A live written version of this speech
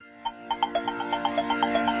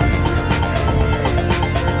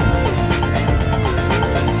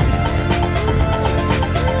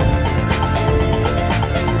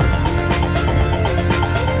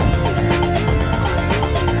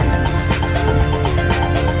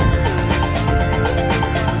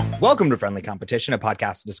Welcome to Friendly Competition, a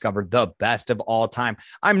podcast to discover the best of all time.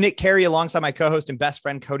 I'm Nick Carey alongside my co-host and best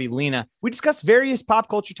friend, Cody Lena. We discuss various pop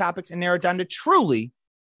culture topics and narrow it down to truly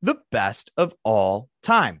the best of all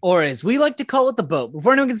time. Or as we like to call it, the boat.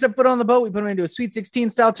 Before anyone can step foot on the boat, we put them into a Sweet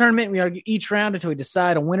 16 style tournament. We argue each round until we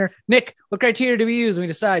decide a winner. Nick, what criteria do we use when we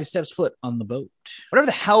decide who steps foot on the boat? Whatever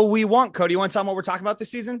the hell we want, Cody. You want to tell them what we're talking about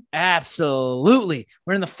this season? Absolutely.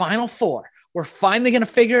 We're in the final four. We're finally going to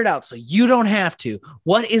figure it out so you don't have to.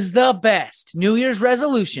 What is the best New Year's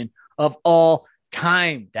resolution of all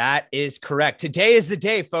time? That is correct. Today is the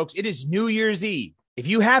day, folks. It is New Year's Eve. If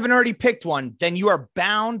you haven't already picked one, then you are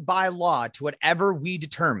bound by law to whatever we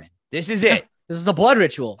determine. This is it. This is the blood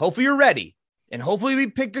ritual. Hopefully you're ready. And hopefully we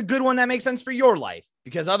picked a good one that makes sense for your life.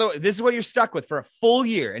 Because otherwise, this is what you're stuck with for a full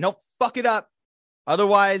year. And don't fuck it up.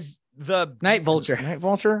 Otherwise, the Night Vulture. Night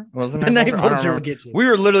Vulture? The Night Vulture will get you. We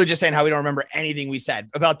were literally just saying how we don't remember anything we said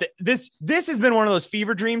about this. This has been one of those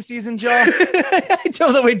fever dream seasons, Joe. I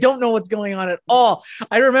told them we don't know what's going on at all.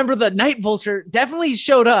 I remember the Night Vulture definitely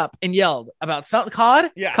showed up and yelled about something. Cod?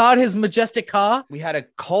 Yeah. Cod, his majestic caw. We had a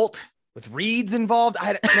cult with reeds involved.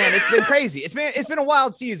 Man, it's been crazy. It's been a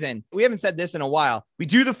wild season. We haven't said this in a while. We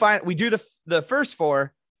do the first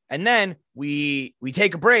four, and then we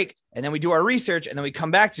take a break. And then we do our research and then we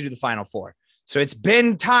come back to do the final four. So it's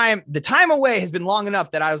been time. The time away has been long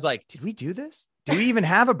enough that I was like, did we do this? Do we even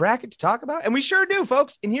have a bracket to talk about? And we sure do,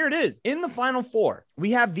 folks. And here it is. In the final four,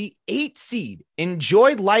 we have the 8 seed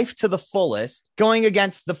Enjoy Life to the Fullest going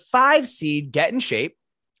against the 5 seed Get in Shape.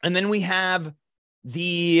 And then we have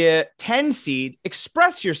the 10 seed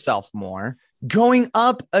Express Yourself More going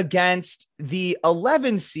up against the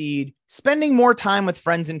 11 seed Spending More Time with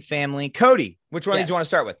Friends and Family. Cody, which one do you want to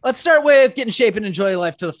start with? Let's start with Get in Shape and Enjoy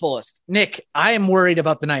Life to the Fullest. Nick, I am worried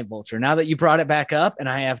about the Night Vulture now that you brought it back up and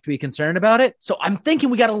I have to be concerned about it. So I'm thinking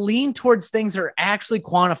we got to lean towards things that are actually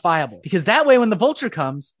quantifiable, because that way when the Vulture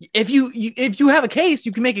comes, if you have a case,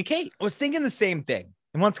 you can make a case. I was thinking the same thing.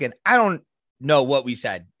 And once again, I don't know what we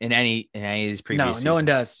said in any of these previous seasons. No one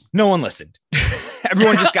does. No one listened.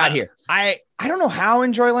 Everyone just got here. I don't know how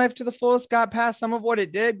Enjoy Life to the Fullest got past some of what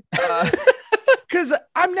it did. Because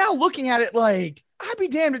I'm now looking at it like, I'd be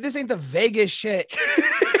damned if this ain't the Vegas shit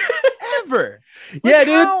ever. Like, yeah,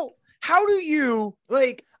 dude. How do you,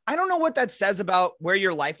 like, I don't know what that says about where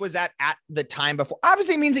your life was at the time before.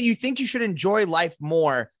 Obviously, it means that you think you should enjoy life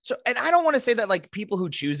more. So, and I don't want to say that like people who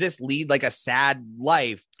choose this lead like a sad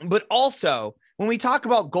life, but also when we talk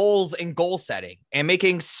about goals and goal setting and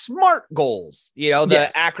making smart goals, the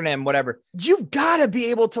acronym, whatever, you've got to be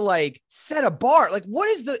able to like set a bar. Like, what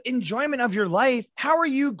is the enjoyment of your life? How are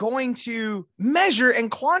you going to measure and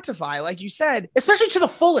quantify? Like you said, especially to the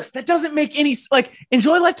fullest. That doesn't make any, like,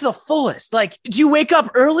 enjoy life to the fullest. Like, do you wake up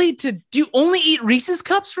early do you only eat Reese's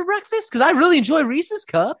cups for breakfast? Because I really enjoy Reese's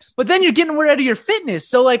cups, but then you're getting rid of your fitness.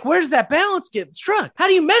 So like, where's that balance get struck? How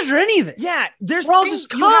do you measure anything? Yeah. We're all just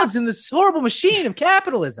cogs in this horrible machine of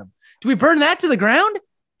capitalism. Do we burn that to the ground?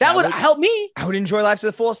 That would help me. I would enjoy life to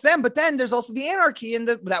the fullest then, but then there's also the anarchy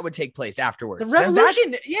that would take place afterwards. The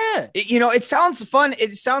revolution. It sounds fun.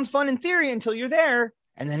 It sounds fun in theory until you're there.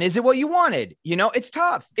 And then is it what you wanted? It's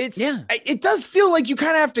tough. It does feel like you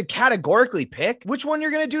kind of have to categorically pick which one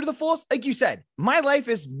you're going to do to the fullest. Like you said, my life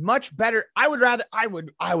is much better. I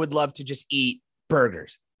would love to just eat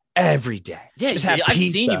burgers every day. Yeah, I've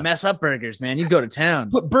seen you mess up burgers, man. You go to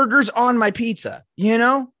town. Put burgers on my pizza,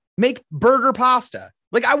 make burger pasta.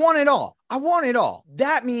 Like, I want it all.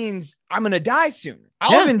 That means I'm going to die sooner.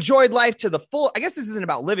 I'll have enjoyed life to the full. I guess this isn't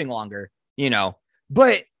about living longer,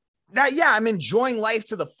 but I'm enjoying life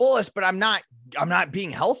to the fullest, but I'm not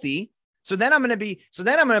being healthy. So then I'm going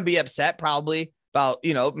to be upset probably about,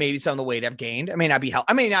 maybe some of the weight I've gained. I may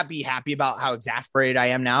not be happy about how exasperated I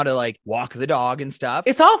am now to like walk the dog and stuff.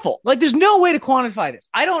 It's awful. Like, there's no way to quantify this.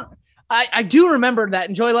 I do remember that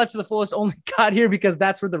Enjoy Life to the Fullest only got here because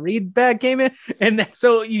that's where the reed bag came in. And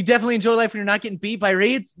so you definitely enjoy life when you're not getting beat by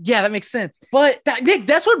reeds. Yeah, that makes sense. But Nick,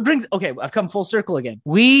 that's what brings, okay, I've come full circle again.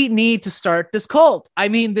 We need to start this cult. I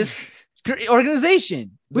mean, this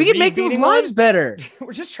organization. We can make people's lives better.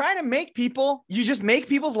 We're just trying to make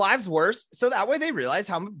people's lives worse. So that way they realize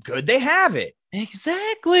how good they have it.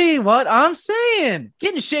 Exactly what I'm saying.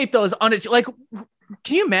 Get in shape though is like,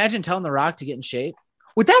 can you imagine telling The Rock to get in shape?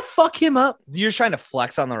 Would that fuck him up? You're trying to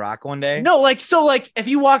flex on The Rock one day? No, if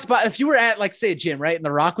you walked by, if you were at like say a gym, right? And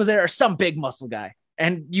The Rock was there or some big muscle guy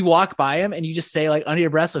and you walk by him and you just say like under your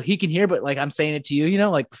breath so he can hear, but like I'm saying it to you,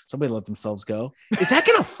 like somebody let themselves go. Is that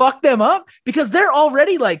going to fuck them up? Because they're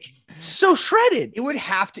already like so shredded. You would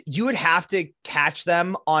have to catch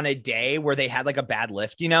them on a day where they had like a bad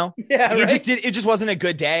lift, you know? Yeah, like it just wasn't a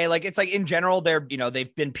good day. Like it's like in general,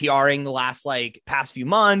 they've been PRing the last like past few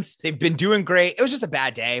months. They've been doing great. It was just a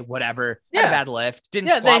bad day, whatever. Had a bad lift. Didn't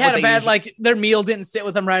squat they had what a bad usually. like their meal didn't sit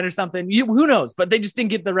with them right or something. Who knows? But they just didn't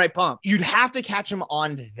get the right pump. You'd have to catch them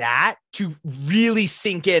on that to really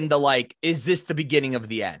sink in the like, is this the beginning of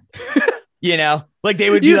the end? You know, like they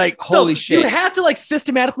would be like, holy shit. You'd have to like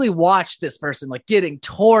systematically watch this person like getting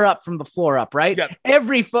tore up from the floor up, right? Yep.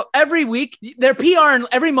 Every week, they're PRing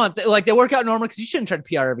every month. Like they work out normally because you shouldn't try to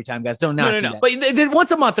PR every time, guys. Don't not do that. But they once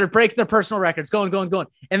a month, they're breaking their personal records, going.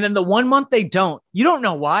 And then the 1 month they don't. You don't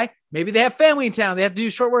know why. Maybe they have family in town. They have to do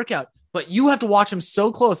a short workout. But you have to watch them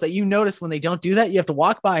so close that you notice when they don't do that, you have to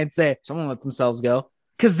walk by and say, someone let themselves go.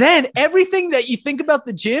 Because then everything that you think about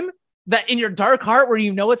the gym that in your dark heart where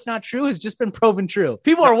you know it's not true has just been proven true.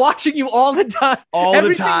 People are watching you all the time.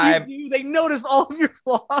 Everything you do, they notice all of your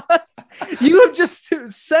flaws. You have just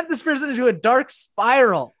sent this person into a dark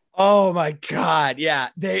spiral. Oh my God. Yeah.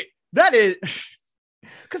 That is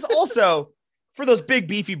because also for those big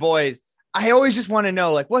beefy boys, I always just want to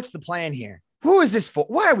know, like, what's the plan here? Who is this for?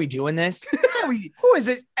 Why are we doing this? Who is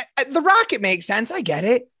it? The Rock, it makes sense. I get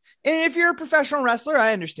it. And if you're a professional wrestler,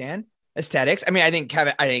 I understand aesthetics. I mean, I think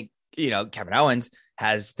Kevin Owens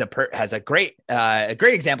has a great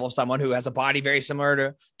example of someone who has a body very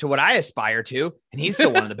similar to what I aspire to. And he's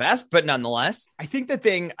still one of the best, but nonetheless, I think the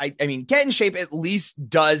thing, I mean, Get in Shape at least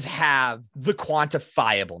does have the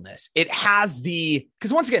quantifiableness. It has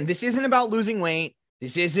because once again, this isn't about losing weight.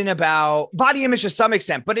 This isn't about body image to some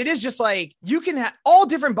extent, but it is just like you can have all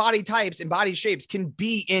different body types and body shapes can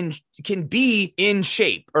be in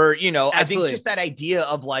shape, or, you know, Absolutely. I think just that idea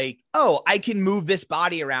of like, oh, I can move this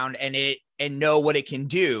body around and know what it can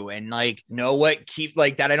do, and like know what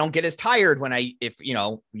that I don't get as tired when if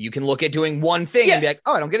you can look at doing one thing and be like,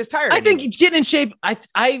 oh, I don't get as tired. I think getting in shape.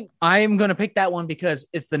 I am going to pick that one because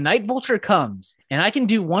if the Night Vulture comes and I can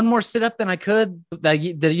do one more sit up than I could the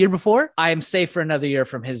year before, I am safe for another year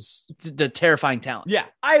from his terrifying talent. Yeah.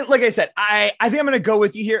 Like I said, I think I'm going to go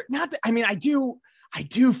with you here. Not that, I mean, I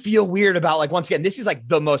do feel weird about, like, once again, this is like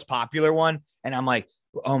the most popular one. And I'm like,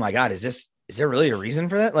 oh my God, is there really a reason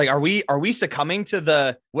for that? Like, are we succumbing to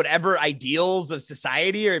the whatever ideals of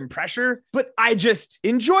society or in pressure? But I just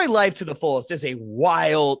enjoy life to the fullest as a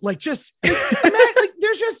wild, like, just imagine, like,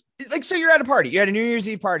 there's just like, so you're at a party, you're at a New Year's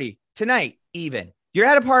Eve party tonight, even you're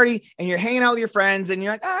at a party and you're hanging out with your friends and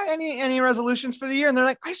you're like, any resolutions for the year? And they're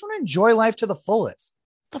like, I just want to enjoy life to the fullest.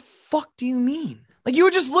 What the fuck do you mean? Like, you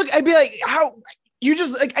would just look, I'd be like, how you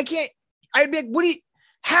just like, I'd be like,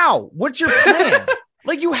 what's your plan?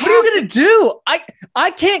 Like, what are you going to do?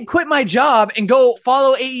 I can't quit my job and go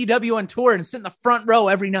follow AEW on tour and sit in the front row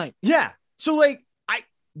every night. Yeah. So like,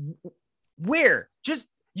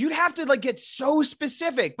 you'd have to like get so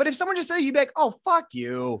specific. But if someone just said, you'd be like, oh, fuck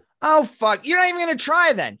you. Oh, fuck. You're not even going to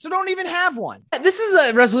try then. So don't even have one. This is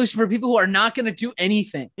a resolution for people who are not going to do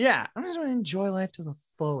anything. Yeah. I'm just going to enjoy life to the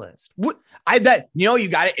fullest. You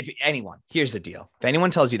got it. If anyone, here's the deal. If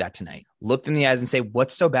anyone tells you that tonight, look them in the eyes and say,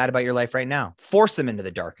 what's so bad about your life right now? Force them into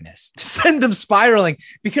the darkness. Send them spiraling,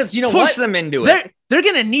 because push them into it. They're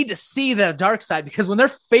going to need to see the dark side, because when they're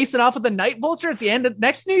facing off with the Night Vulture at the end of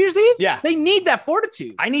next New Year's Eve, they need that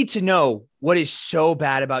fortitude. I need to know what is so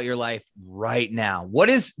bad about your life right now. What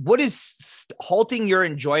is halting your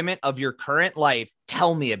enjoyment of your current life?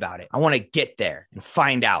 Tell me about it. I want to get there and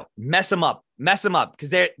find out. Mess them up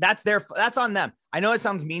because that's on them. I know it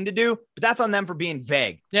sounds mean to do, but that's on them for being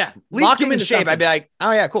vague. Yeah. At least get in shape. Something. I'd be like,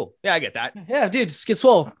 oh yeah, cool. Yeah, I get that. Yeah, dude, just get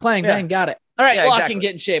swole. Bang, got it. All right, lock and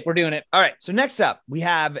get in shape. We're doing it. All right. So next up, we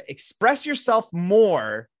have express yourself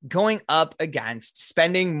more going up against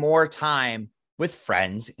spending more time with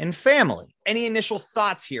friends and family. Any initial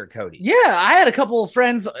thoughts here, Cody? Yeah, I had a couple of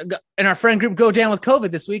friends in our friend group go down with COVID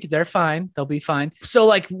this week. They're fine. They'll be fine. So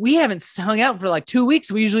like, we haven't hung out for like 2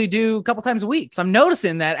 weeks. We usually do a couple times a week. So I'm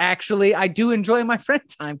noticing that actually I do enjoy my friend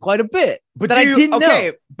time quite a bit. But I didn't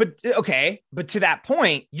know. But to that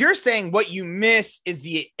point, you're saying what you miss is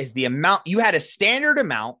the amount. You had a standard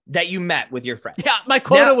amount that you met with your friend. Yeah, my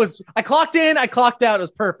quota was, I clocked in, I clocked out. It was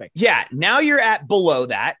perfect. Yeah, now you're at below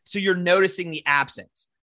that. So you're noticing the absence.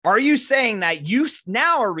 Are you saying that you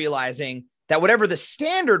now are realizing that whatever the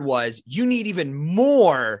standard was, you need even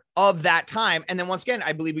more of that time? And then once again,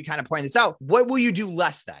 I believe we kind of pointed this out. What will you do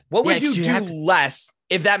less then? What would you do less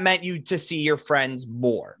if that meant you to see your friends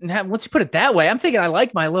more? Now, once you put it that way, I'm thinking I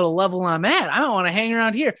like my little level I'm at. I don't want to hang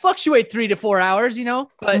around here, fluctuate 3 to 4 hours,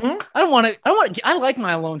 but I like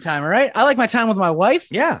my alone time. All right. I like my time with my wife.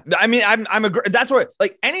 Yeah. I mean, that's where,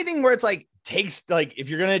 like, anything where it's like takes, like, if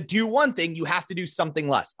you're going to do one thing, you have to do something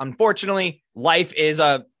less. Unfortunately, life is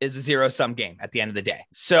a zero-sum game at the end of the day.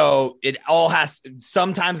 So it all has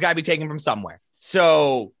sometimes got to be taken from somewhere.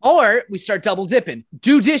 So, or we start double dipping,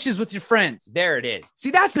 do dishes with your friends. There it is. See,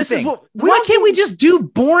 that's the thing. Why can't we just do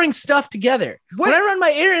boring stuff together? When I run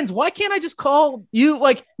my errands, why can't I just call you,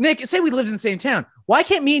 like, Nick, say we lived in the same town. Why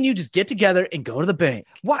can't me and you just get together and go to the bank?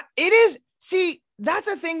 What it is. See, that's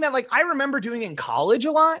a thing that, like, I remember doing in college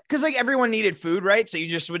a lot because, like, everyone needed food, right? So you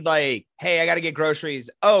just would, like, hey, I got to get groceries.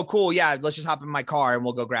 Oh, cool. Yeah. Let's just hop in my car and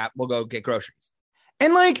we'll go get groceries.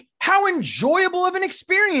 And, like, how enjoyable of an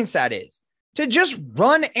experience that is to just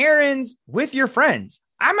run errands with your friends.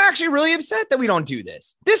 I'm actually really upset that we don't do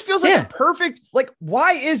this. This feels like a perfect, like,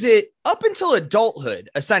 why is it up until adulthood,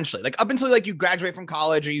 essentially, like up until, like, you graduate from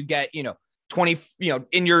college or you get, 20,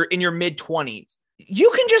 in your mid 20s,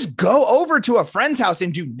 you can just go over to a friend's house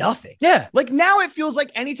and do nothing. Yeah. Like, now it feels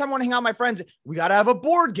like anytime I want to hang out with my friends, we got to have a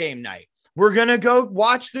board game night. We're going to go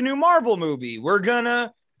watch the new Marvel movie. We're going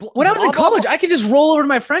to, when I was in college, I could just roll over to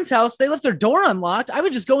my friend's house. They left their door unlocked. I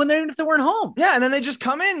would just go in there even if they weren't home. Yeah. And then they just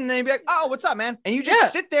come in and they'd be like, oh, what's up, man? And you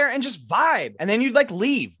just sit there and just vibe. And then you'd, like,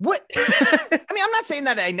 leave. What? I mean, I'm not saying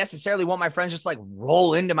that I necessarily want my friends just, like,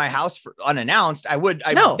 roll into my house for unannounced. I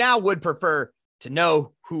now would prefer to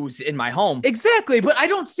know who's in my home. Exactly. But I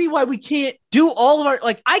don't see why we can't do all of our,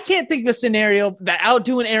 like, I can't think of a scenario that out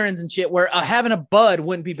doing errands and shit where having a bud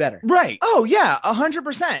wouldn't be better. Right. Oh yeah.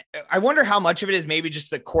 100%. I wonder how much of it is maybe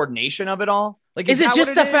just the coordination of it all. Like, is it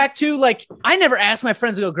just the fact too? Like, I never asked my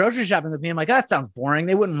friends to go grocery shopping with me. I'm like, oh, that sounds boring.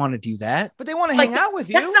 They wouldn't want to do that. But they want to hang out with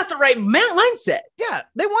you. That's not the right mindset. Yeah.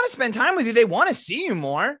 They want to spend time with you. They want to see you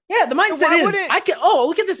more. Yeah. The mindset is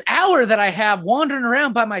look at this hour that I have wandering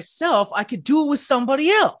around by myself. I could do it with somebody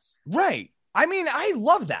else. Right. I mean, I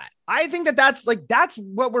love that. I think that's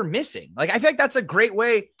what we're missing. Like, I think that's a great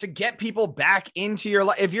way to get people back into your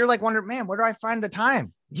life. If you're, like, wondering, man, where do I find the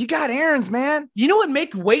time? You got errands, man. You know what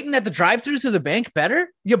make waiting at the drive-thru to the bank better?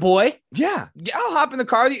 Your boy. Yeah. I'll hop in the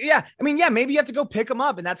car with you. Yeah. I mean, yeah, maybe you have to go pick them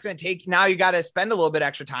up and that's going to take, now you got to spend a little bit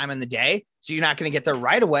extra time in the day. So you're not going to get there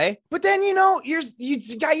right away. But then, you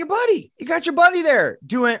got your buddy. You got your buddy there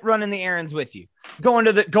running the errands with you, going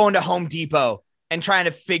to Home Depot and trying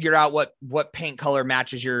to figure out what paint color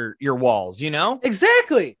matches your walls,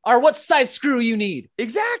 Exactly. Or what size screw you need.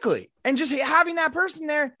 Exactly. And just having that person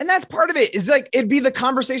there. And that's part of it, is like, it'd be the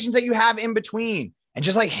conversations that you have in between and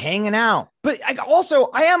just, like, hanging out. But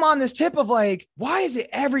I am on this tip of, like, why is it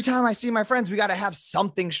every time I see my friends, we got to have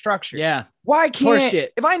something structured? Yeah. Why can't,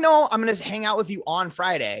 if I know I'm going to hang out with you on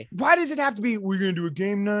Friday, why does it have to be, we're going to do a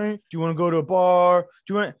game night? Do you want to go to a bar?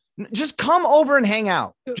 Do you want to just come over and hang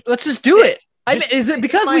out? Let's just do it. Is it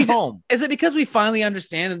because we finally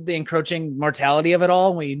understand the encroaching mortality of it all?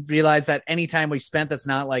 And we realize that any time we spent that's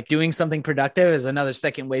not, like, doing something productive is another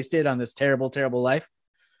second wasted on this terrible, terrible life?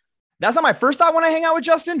 That's not my first thought when I hang out with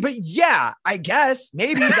Justin, but yeah, I guess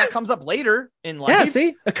maybe that comes up later in life. Yeah,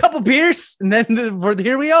 see, a couple beers and then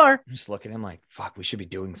here we are. I'm just looking at him like, fuck, we should be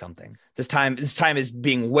doing something. This time is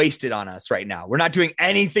being wasted on us right now. We're not doing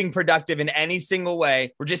anything productive in any single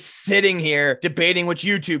way. We're just sitting here debating which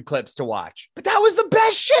YouTube clips to watch. But that was the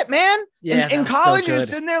best shit, man. Yeah, in college, you're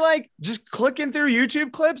sitting there, like, just clicking through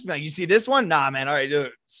YouTube clips. Like, you see this one? Nah, man. All right,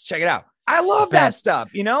 let's check it out. I love that stuff.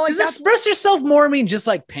 Like, does express yourself more mean just,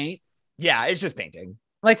 like, paint? Yeah, it's just painting.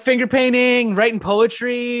 Like finger painting, writing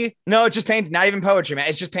poetry. No, it's just painting. Not even poetry, man.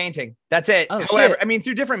 It's just painting. That's it. Oh, however, shit. I mean,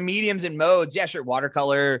 through different mediums and modes. Yeah, sure.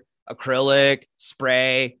 Watercolor, acrylic,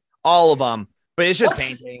 spray, all of them. But it's just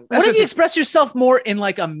painting. What if you express yourself more in,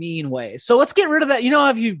 like, a mean way? So let's get rid of that.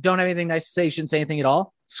 If you don't have anything nice to say, you shouldn't say anything at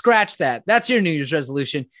all. Scratch that. That's your New Year's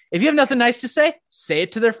resolution. If you have nothing nice to say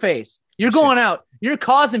it to their face. You're going out. You're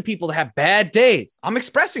causing people to have bad days. I'm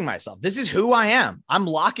expressing myself. This is who I am. I'm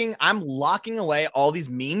locking away all these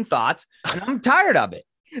mean thoughts, and I'm tired of it.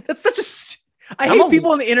 That's such a... I hate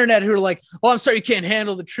people on the internet who are like, "Oh, I'm sorry, you can't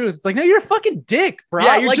handle the truth." It's like, no, you're a fucking dick, bro.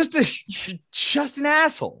 Yeah, you're just an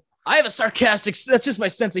asshole. I have a sarcastic, that's just my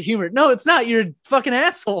sense of humor. No, it's not. You're a fucking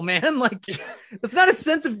asshole, man. Like, it's not a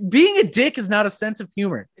sense of, being a dick is not a sense of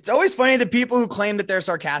humor. It's always funny that people who claim that they're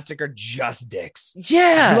sarcastic are just dicks.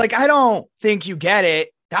 Yeah. You're like, I don't think you get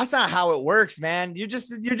it. That's not how it works, man. You're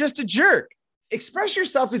just a jerk. Express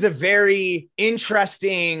yourself is a very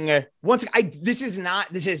interesting. This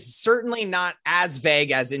is certainly not as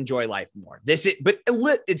vague as Enjoy Life More. But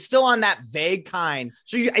it's still on that vague kind.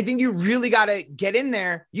 So I think you really got to get in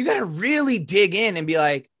there. You got to really dig in and be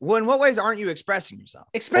like, well, in what ways aren't you expressing yourself?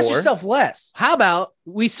 Express yourself less. How about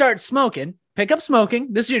we start smoking? Pick up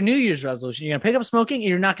smoking. This is your New Year's resolution. You're going to pick up smoking and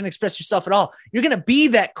you're not going to express yourself at all. You're going to be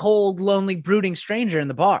that cold, lonely, brooding stranger in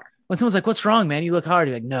the bar. When someone's like, what's wrong, man? You look hard.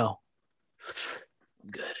 You're like, no, I'm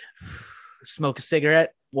good. Smoke a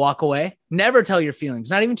cigarette, walk away. Never tell your feelings,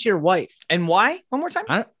 not even to your wife. And why? One more time.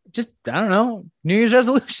 I don't know. New Year's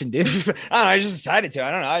resolution, dude. I don't know. I just decided to.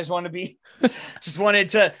 I don't know. I just wanted to be, just wanted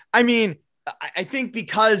to. I mean, I think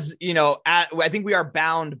because, I think we are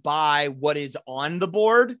bound by what is on the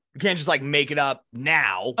board. You can't just like make it up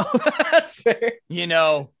now. Oh, that's fair.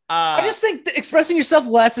 I I just think that expressing yourself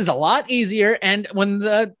less is a lot easier. And when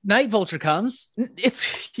the Night Vulture comes,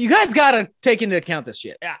 you guys got to take into account this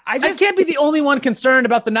shit. Yeah, I can't be the only one concerned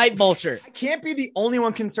about the Night Vulture. I can't be the only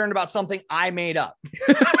one concerned about something I made up.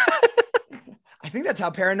 I think that's how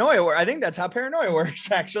paranoia works. I think that's how paranoia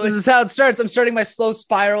works, actually. This is how it starts. I'm starting my slow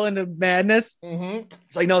spiral into madness. Mm-hmm.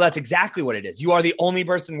 It's like, no, that's exactly what it is. You are the only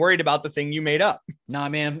person worried about the thing you made up. Nah,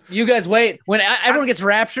 man. You guys wait. When everyone gets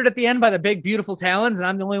raptured at the end by the big, beautiful talons and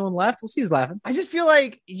I'm the only one left, we'll see who's laughing. I just feel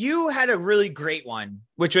like you had a really great one,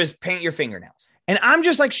 which was paint your fingernails. And I'm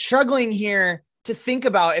just like struggling here to think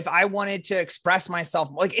about if I wanted to express myself,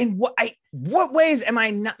 like in what ways am I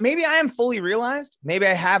not? Maybe I am fully realized. Maybe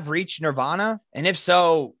I have reached nirvana. And if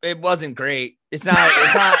so, it wasn't great. It's not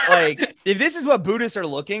like, if this is what Buddhists are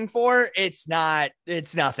looking for, it's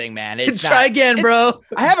nothing, man. Try again, bro.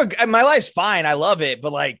 My life's fine. I love it.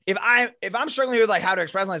 But like, if I'm struggling with like how to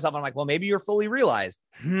express myself, I'm like, well, maybe you're fully realized.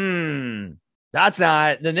 That's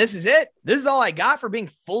not, then this is it. This is all I got for being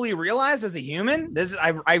fully realized as a human.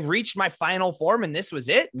 I reached my final form and this was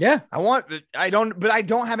it. Yeah. I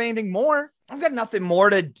don't have anything more. I've got nothing more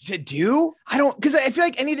to do. Cause I feel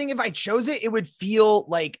like anything, if I chose it, it would feel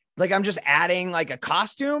like I'm just adding like a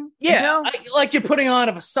costume. Yeah. Like you're putting on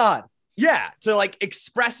a facade. Yeah. To like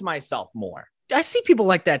express myself more. I see people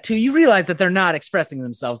like that too. You realize that they're not expressing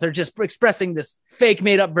themselves. They're just expressing this fake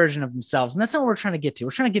made up version of themselves. And that's not what we're trying to get to.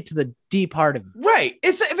 We're trying to get to the deep heart of it. Right.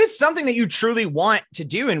 If it's something that you truly want to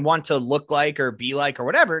do and want to look like or be like or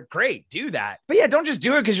whatever, great, do that. But yeah, don't just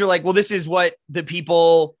do it because you're like, well, this is what the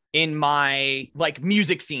people in my like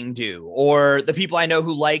music scene do, or the people I know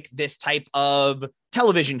who like this type of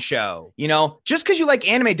television show. Just because you like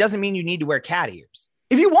anime doesn't mean you need to wear cat ears.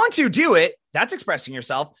 If you want to do it, that's expressing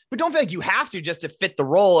yourself, but don't feel like you have to just to fit the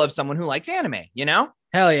role of someone who likes anime,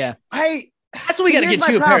 Hell yeah. That's what we got to get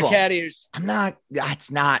you, a pair of cat ears.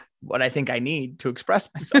 That's not what I think I need to express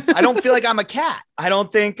myself. I don't feel like I'm a cat. I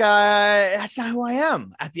don't think that's not who I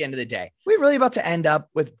am at the end of the day. We're really about to end up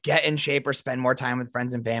with get in shape or spend more time with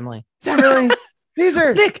friends and family. Is that really? These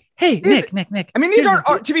are Nick. Hey, Nick. I mean, these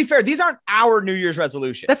aren't, to be fair, these aren't our New Year's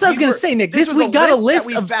resolutions. That's what I was going to say, Nick. We got a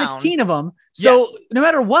list of 16 of them. So no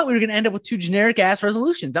matter what, we were going to end up with 2 generic ass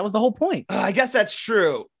resolutions. That was the whole point. I guess that's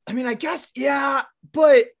true. I mean, yeah,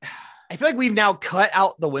 but I feel like we've now cut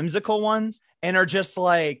out the whimsical ones and are just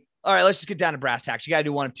like, all right, let's just get down to brass tacks. You got to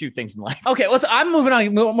do one of 2 things in life. Okay, I'm moving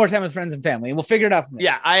on. More time with friends and family, and we'll figure it out from there.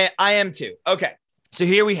 Yeah, I am too. Okay, so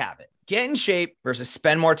here we have it. Get in shape versus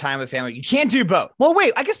spend more time with family. You can't do both. Well,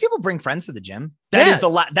 wait, I guess people bring friends to the gym. That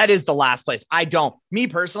is the last place. I don't. Me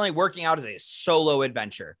personally, working out is a solo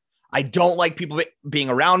adventure. I don't like people being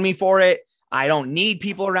around me for it. I don't need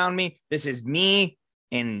people around me. This is me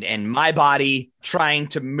and my body trying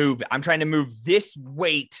to move. I'm trying to move this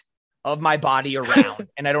weight of my body around,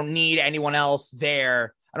 and I don't need anyone else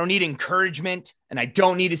there. I don't need encouragement, and I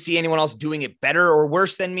don't need to see anyone else doing it better or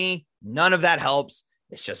worse than me. None of that helps.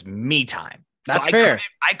 It's just me time. That's fair.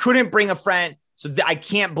 I couldn't bring a friend, so I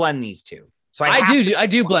can't blend these two. So I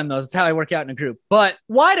do blend those. It's how I work out in a group. But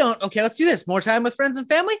let's do this. More time with friends and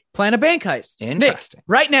family. Plan a bank heist. Interesting. Nick,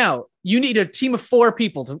 right now, you need a team of 4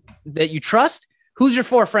 people that you trust. Who's your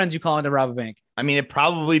 4 friends you call in to rob a bank? I mean, it'd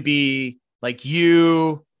probably be like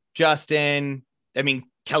you, Justin. I mean,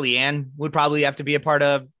 Kellyanne would probably have to be a part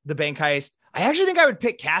of the bank heist. I actually think I would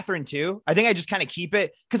pick Catherine too. I think I just kind of keep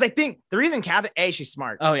it because I think the reason Catherine, A, she's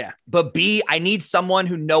smart. Oh yeah. But B, I need someone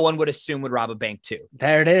who no one would assume would rob a bank too.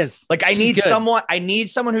 There it is. Like I need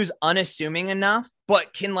someone who's unassuming enough,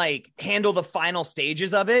 but can like handle the final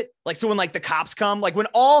stages of it. Like, so when like the cops come, like when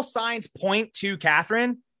all signs point to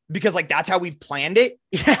Catherine, because like, that's how we've planned it.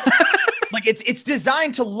 Yeah. Like it's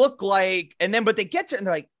designed to look like, but they get to it and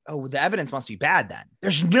they're like, oh, the evidence must be bad then.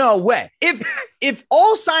 There's no way. If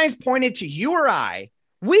all signs pointed to you or I,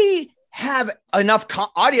 we have enough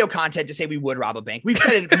audio content to say we would rob a bank. We've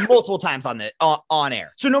said it multiple times on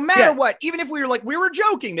air. So no matter what, even if we were like, we were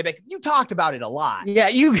joking, they'd be like, you talked about it a lot. Yeah,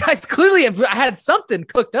 you guys clearly have had something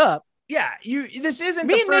cooked up. Yeah, this isn't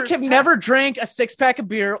me and Nick have never drank a 6-pack of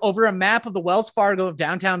beer over a map of the Wells Fargo of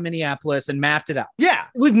downtown Minneapolis and mapped it out. Yeah.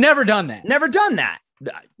 We've never done that. Never done that.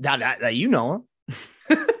 That you know.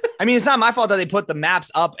 I mean, it's not my fault that they put the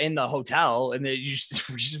maps up in the hotel and you just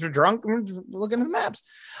were drunk looking at the maps.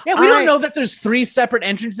 Yeah, we don't know that there's 3 separate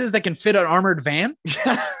entrances that can fit an armored van.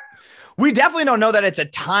 We definitely don't know that it's a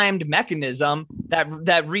timed mechanism that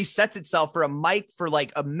resets itself for a mic for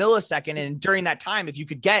like a millisecond. And during that time, if you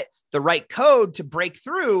could get the right code to break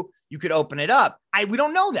through, you could open it up. We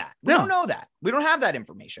don't know that. We don't know that. We don't have that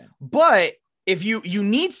information. But if you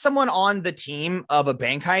need someone on the team of a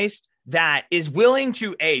bank heist that is willing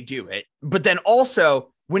to do it, but then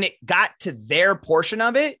also when it got to their portion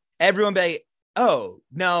of it, everyone be like, oh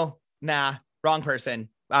no, nah, wrong person.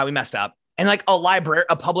 We messed up. And like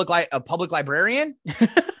a public librarian,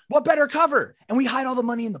 what better cover? And we hide all the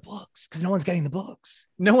money in the books because no one's getting the books.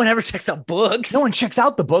 No one ever checks out books. No one checks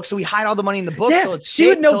out the books, so we hide all the money in the books. Yeah, so it's she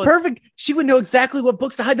would know perfect. She would know exactly what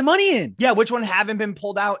books to hide the money in. Yeah, which one haven't been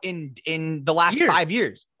pulled out in the last 5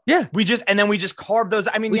 years? Yeah, we just carve those.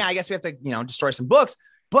 I mean, I guess we have to destroy some books,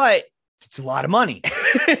 but it's a lot of money.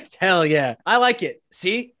 Hell yeah. I like it.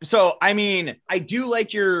 See? So, I mean, I do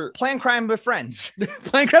like your plan crime with friends.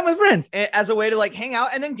 Plan crime with friends. As a way to like hang out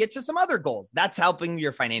and then get to some other goals. That's helping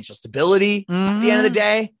your financial stability at the end of the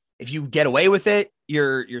day. If you get away with it,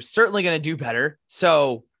 you're certainly going to do better.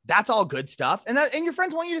 So that's all good stuff. And your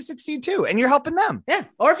friends want you to succeed too. And you're helping them. Yeah.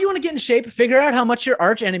 Or if you want to get in shape, figure out how much your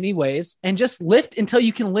arch enemy weighs and just lift until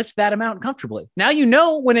you can lift that amount comfortably. Now,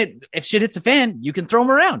 if shit hits a fan, you can throw them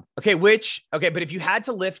around. Okay. But if you had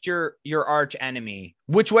to lift your arch enemy,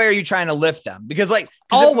 which way are you trying to lift them? Because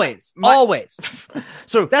always.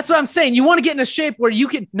 So that's what I'm saying. You want to get in a shape where you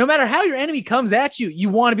can, no matter how your enemy comes at you, you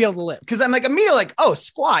want to be able to lift. Because I'm like immediately like, oh,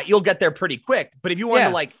 squat, you'll get there pretty quick. But if you want to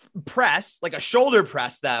like press, like a shoulder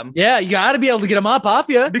press them. Yeah, you got to be able to get them up off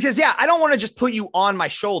you. Because I don't want to just put you on my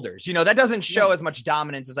shoulders. That doesn't show as much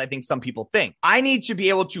dominance as I think some people think. I need to be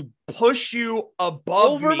able to push you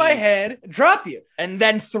above over my head, drop you, and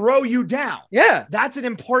then throw you down. Yeah. That's an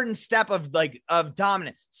important step of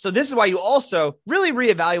dominance. So this is why you also really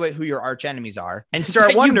reevaluate who your arch enemies are and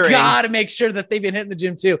start wondering. You got to make sure that they've been hitting the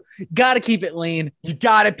gym too. Got to keep it lean. You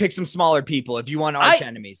got to pick some smaller people if you want arch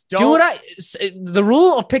enemies. The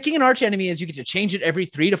rule of picking an arch enemy is you get to change it every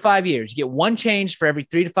 3 to 5 years. You get one change for every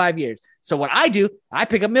 3 to 5 years. So what I do, I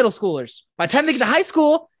pick up middle schoolers. By the time they get to high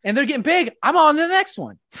school and they're getting big, I'm on to the next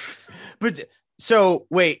one. But so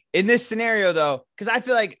wait, in this scenario though, because I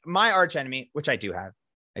feel like my arch enemy, which I do have,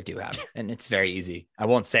 and it's very easy. I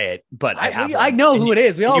won't say it, but I have. I know who it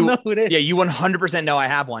is. We all know who it is. Yeah, you 100% know I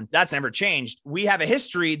have one. That's never changed. We have a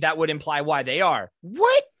history that would imply why they are.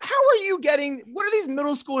 What? How are you getting? What are these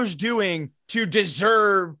middle schoolers doing to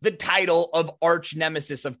deserve the title of arch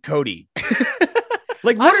nemesis of Cody?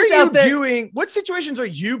 Like, what are you doing? What situations are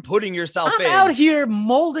you putting yourself in? I'm out here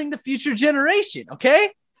molding the future generation.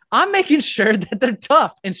 Okay. I'm making sure that they're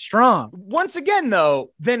tough and strong. Once again,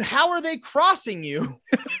 though, then how are they crossing you?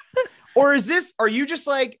 Or are you just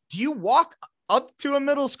like, do you walk up to a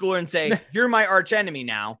middle schooler and say, you're my arch enemy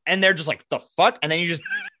now? And they're just like, the fuck? And then you just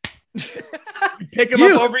pick them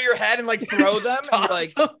up over your head and like throw them. And you're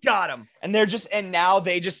like, got them. And now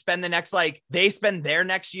they just spend their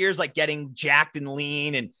next years like getting jacked and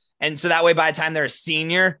lean. And so that way, by the time they're a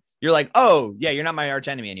senior, you're like, oh yeah, you're not my arch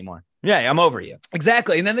enemy anymore. Yeah, I'm over you.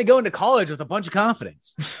 Exactly. And then they go into college with a bunch of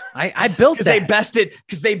confidence. I built that.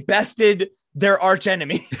 Because they bested their arch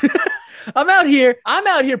enemy. I'm out here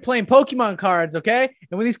playing Pokemon cards, okay?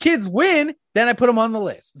 And when these kids win, then I put them on the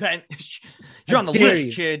list. Then you're on the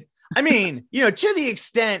list, kid. I mean, to the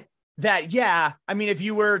extent that, if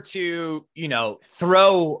you were to,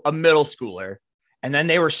 throw a middle schooler and then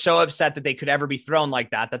they were so upset that they could ever be thrown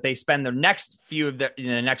like that they spend the next the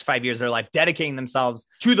next 5 years of their life dedicating themselves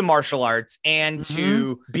to the martial arts and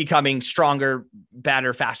to becoming stronger,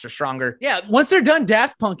 better, faster, stronger. Yeah. Once they're done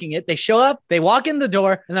Daft Punking it, they show up, they walk in the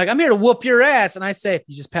door and they're like, I'm here to whoop your ass. And I say,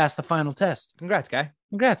 you just passed the final test. Congrats, guy.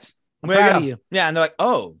 Congrats. I'm proud of you. Yeah. And they're like,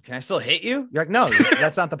 oh, can I still hit you? You're like, no,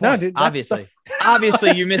 that's not the point. No, dude, obviously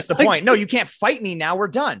you missed the point. No, you can't fight me now. We're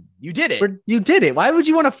done. You did it. You did it. Why would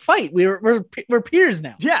you want to fight? We're peers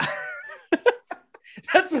now. Yeah.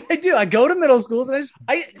 That's what I do. I go to middle schools and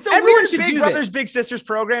it's a weird Big Brothers Big Sisters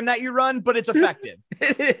program that you run, but it's effective.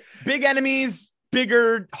 It is. Big enemies,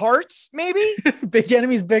 bigger hearts, maybe. Big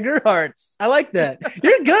enemies, bigger hearts. I like that.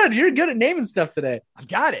 You're good. You're good at naming stuff today. I've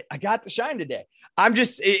got it. I got the shine today.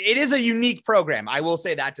 It is a unique program. I will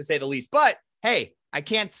say that, to say the least, but hey, I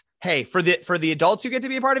can't. Hey, for the adults who get to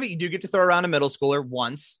be a part of it, you do get to throw around a middle schooler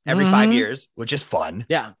once every 5 years, which is fun.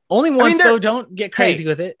 Yeah. Only once, so don't get crazy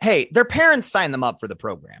with it. Hey, their parents sign them up for the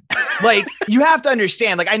program. Like, you have to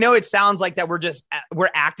understand, like, I know it sounds like that we're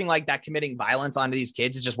acting like that committing violence onto these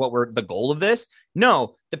kids is just the goal of this.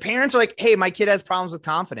 No, the parents are like, hey, my kid has problems with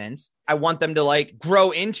confidence. I want them to like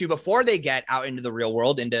grow into before they get out into the real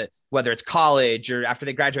world, into whether it's college or after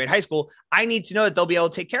they graduate high school. I need to know that they'll be able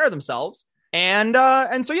to take care of themselves. And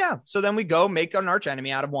so then we go make an arch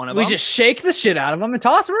enemy out of one of them. We just shake the shit out of them and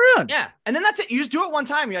toss them around. Yeah. And then that's it. You just do it one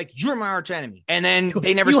time. You're like, you're my arch enemy. And then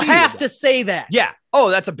they never you see have to say that. Yeah. Oh,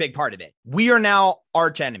 that's a big part of it. We are now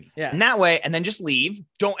arch enemy. Yeah. And that way, and then just leave.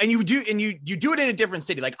 You do it in a different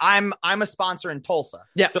city. Like I'm a sponsor in Tulsa.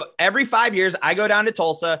 Yeah. So every 5 years I go down to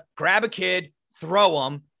Tulsa, grab a kid, throw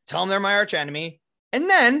them, tell them they're my arch enemy, and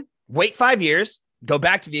then wait 5 years, go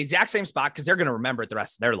back to the exact same spot because they're going to remember it the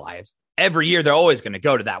rest of their lives. Every year, they're always going to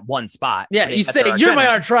go to that one spot. Yeah, you say, you're my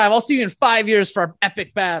arch tribe. I'll see you in 5 years for our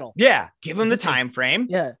epic battle. Yeah, give them the time frame.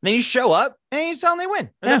 Yeah. Then you show up and you tell them they win.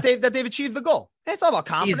 That they've achieved the goal. And it's all about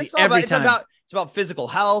confidence. It's about physical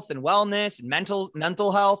health and wellness and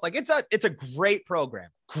mental health. Like it's a great program.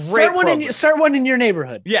 Start one in your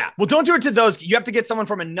neighborhood. Yeah. Well, don't do it to those. You have to get someone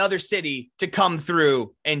from another city to come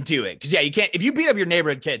through and do it. Cause you can't, if you beat up your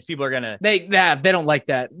neighborhood kids, people are going to, they don't like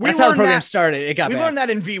that. That's how the program started. We learned that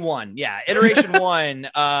in V1. Yeah. Iteration 1,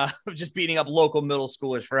 of just beating up local middle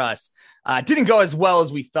schoolers for us. Didn't go as well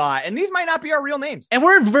as we thought. And these might not be our real names. And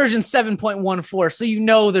we're in version 7.14.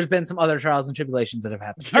 So, there's been some other trials and tribulations that have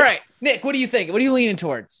happened. Yeah. All right, Nick, what do you think? What are you leaning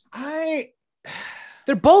towards?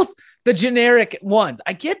 They're both the generic ones.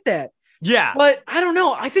 I get that. Yeah. But I don't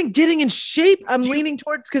know. I think getting in shape, I'm leaning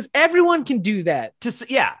towards because everyone can do that.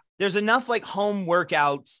 There's enough like home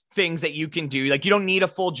workouts, things that you can do. Like you don't need a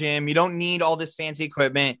full gym. You don't need all this fancy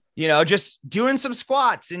equipment, just doing some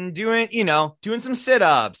squats and doing some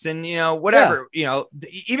sit-ups and, whatever,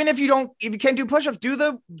 even if you can't do push-ups,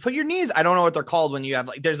 put your knees. I don't know what they're called when you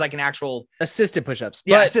have there's like an actual assisted push-ups.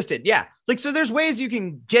 Yeah. Assisted. Yeah. Like, so there's ways you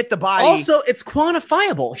can get the body. Also, it's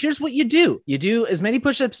quantifiable. Here's what you do. You do as many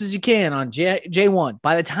push-ups as you can on J1.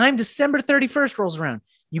 By the time December 31st rolls around,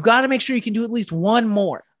 you got to make sure you can do at least one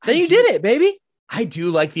more. Then you did it, baby. I do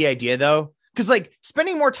like the idea though. Cause like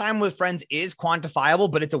spending more time with friends is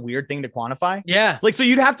quantifiable, but it's a weird thing to quantify. Yeah. Like, so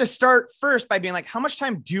you'd have to start first by being like, how much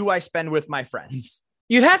time do I spend with my friends?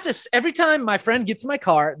 You'd have to, every time my friend gets in my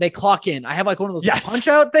car, they clock in. I have like one of those punch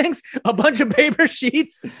out things, a bunch of paper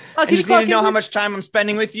sheets. I just need to know how much time I'm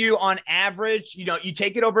spending with you on average. You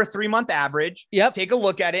take it over a 3-month average. Yep. Take a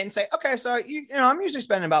look at it and say, okay, so I'm usually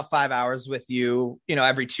spending about 5 hours with you,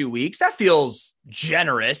 every 2 weeks. That feels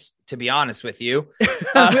generous, to be honest with you.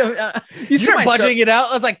 You start budgeting it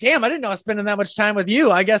out. It's like, damn, I didn't know I was spending that much time with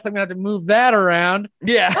you. I guess I'm gonna have to move that around.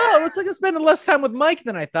 Yeah. Oh, it looks like I'm spending less time with Mike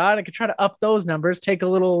than I thought. I could try to up those numbers, take a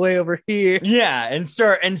little away over here. Yeah. And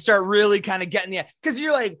start really kind of getting because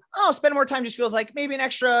you're like, oh, spending more time just feels like maybe an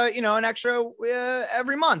extra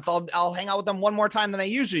every month. I'll hang out with them one more time than I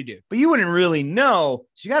usually do. But you wouldn't really know.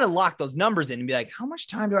 So you got to lock those numbers in and be like, how much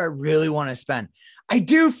time do I really want to spend? I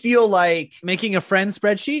do feel like making a friend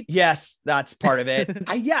spreadsheet. Yes, that's part of it.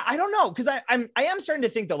 I don't know. Cause I am starting to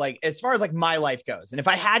think that like, as far as like my life goes, and if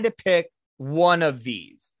I had to pick one of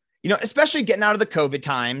these, especially getting out of the COVID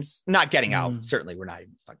times, not getting out. Certainly we're not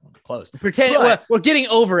even fucking close. We're getting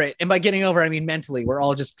over it. And by getting over, I mean, mentally, we're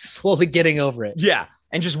all just slowly getting over it. Yeah.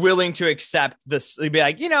 And just willing to accept this. Be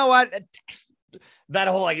like, you know what? That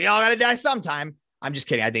whole, like, y'all gotta die sometime. I'm just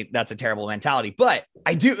kidding. I think that's a terrible mentality, but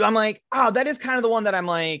I'm like, that is kind of the one that I'm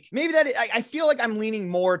like, maybe I feel like I'm leaning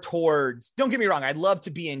more towards, don't get me wrong. I'd love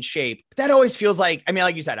to be in shape, but that always feels like, I mean,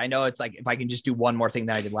 like you said, I know it's like, if I can just do one more thing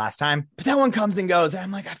than I did last time, but that one comes and goes. And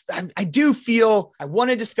I'm like, I do feel I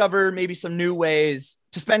want to discover maybe some new ways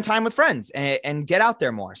to spend time with friends and get out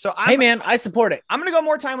there more. So hey man, I support it. I'm going to go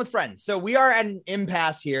more time with friends. So we are at an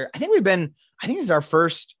impasse here. I think this is our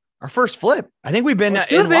first flip. I think we've been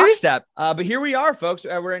in lockstep. But here we are, folks.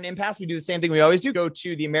 We're in impasse. We do the same thing we always do. Go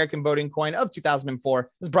to the American voting coin of 2004.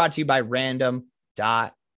 This is brought to you by random.org.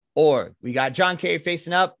 We got John Kerry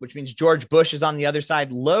facing up, which means George Bush is on the other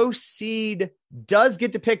side. Low seed does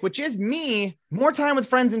get to pick, which is me. More time with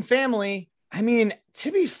friends and family. I mean,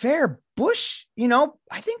 to be fair, Bush,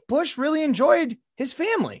 I think Bush really enjoyed his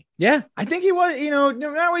family. Yeah. I think he was, no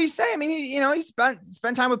matter what you say. I mean, he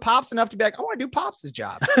spent time with Pops enough to be like, I want to do Pops'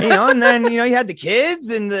 job, and then, he had the kids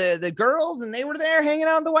and the girls and they were there hanging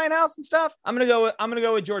out in the White House and stuff. I'm going to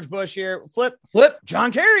go with George Bush here. Flip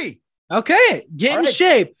John Kerry. Okay. Get in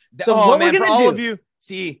shape. So what we're going to do.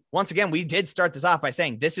 see, once again, we did start this off by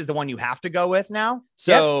saying this is the one you have to go with now.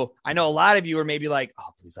 So I know a lot of you are maybe like, oh,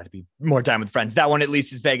 please let it be more time with friends. That one at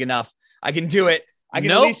least is vague enough. I can do it. I can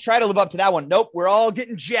at least try to live up to that one. Nope. We're all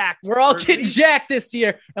getting jacked. We're all getting jacked this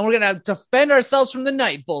year, and we're going to defend ourselves from the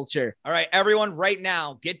Night Vulture. All right, everyone, right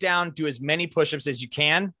now, get down, do as many push-ups as you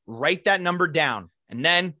can. Write that number down. And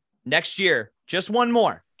then next year, just one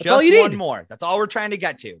more. Just one more. That's all we're trying to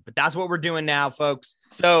get to. But that's what we're doing now, folks.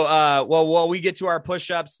 So, while we get to our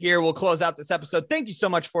push-ups here, we'll close out this episode. Thank you so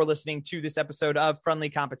much for listening to this episode of Friendly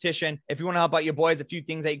Competition. If you want to help out your boys, a few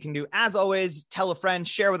things that you can do. As always, tell a friend,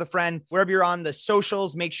 share with a friend. Wherever you're on the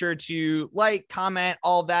socials, make sure to like, comment,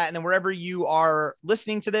 all of that. And then wherever you are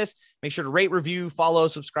listening to this, make sure to rate, review, follow,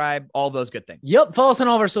 subscribe, all those good things. Yep. Follow us on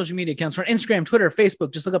all of our social media accounts. We're on Instagram, Twitter,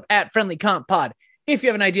 Facebook. Just look up at Friendly Comp Pod. If you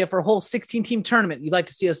have an idea for a whole 16-team tournament you'd like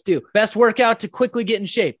to see us do, best workout to quickly get in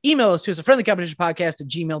shape, email us to us at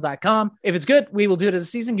friendlycompetitionpodcast@gmail.com. If it's good, we will do it as a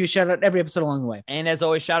season. Give a shout out every episode along the way. And as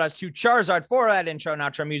always, shout outs to Charizard for that intro and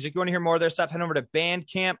outro music. You want to hear more of their stuff, head over to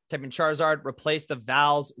Bandcamp, type in Charizard, replace the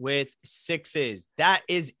vowels with 6s. That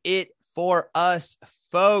is it for us,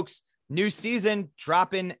 folks. New season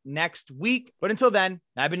dropping next week. But until then,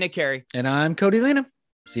 I've been Nick Carey. And I'm Cody Lena.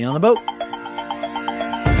 See you on the boat.